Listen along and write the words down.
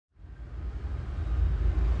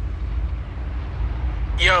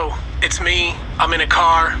Yo, it's me. I'm in a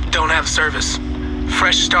car, don't have service.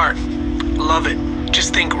 Fresh start. Love it.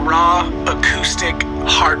 Just think raw, acoustic,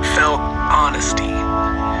 heartfelt honesty.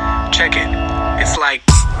 Check it. It's like...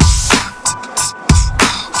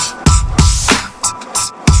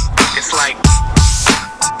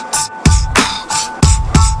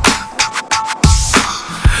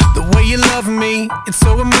 The way you love me, it's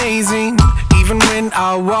so amazing. Even when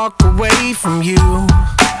I walk away from you,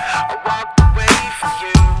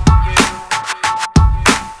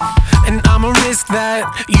 and I'm a risk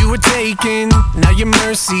that you were taking. Now your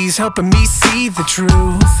mercy's helping me see the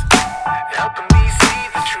truth.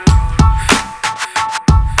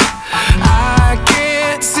 I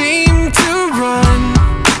can't seem to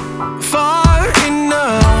run far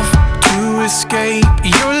enough to escape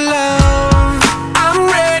your love.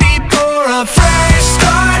 I'm ready for a fresh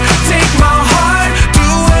start. Take my heart, do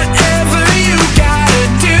whatever you gotta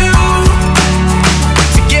do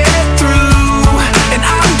to get through. And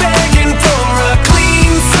I'm begging for a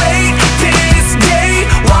clean slate this day.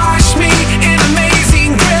 Wash me in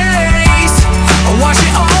amazing grace. Wash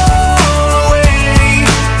it all away.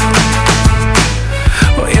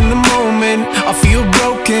 Well, in the moment I feel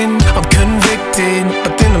broken, I'm convicted,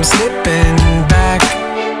 but then I'm slipping back.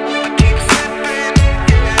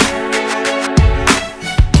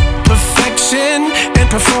 Perfection and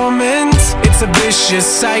performance, it's a vicious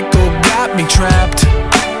cycle, got me trapped.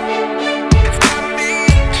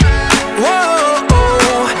 Whoa,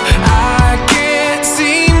 I can't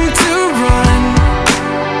seem to run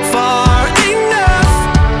far enough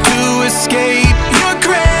to escape your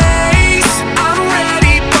grace. I'm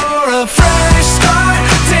ready for a fresh start.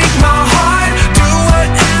 Take my heart, do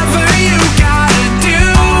whatever you gotta do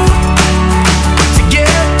to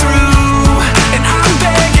get through. And I'm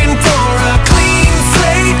begging for a clean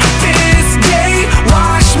slate this day.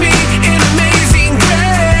 Wash me in amazing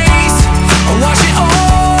grace. Wash it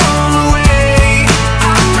all away.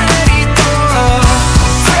 I'm ready for a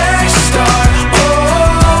fresh start.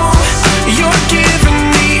 Oh, you're giving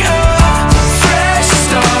me a fresh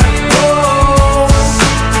start. Oh,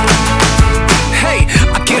 hey,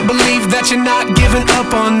 I can't believe that you're not giving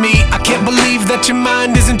up on me. I can't believe that your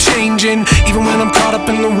mind isn't changing. Even when I'm caught up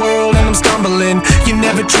in the world and I'm stumbling, you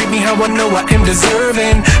never treat me how I know I am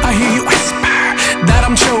deserving. I hear you whisper that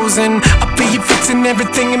I'm chosen. I feel you fixing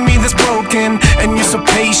everything in me that's broken. And you're so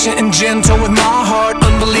patient and gentle with my heart.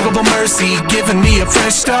 Unbelievable mercy, giving me a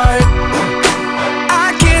fresh start.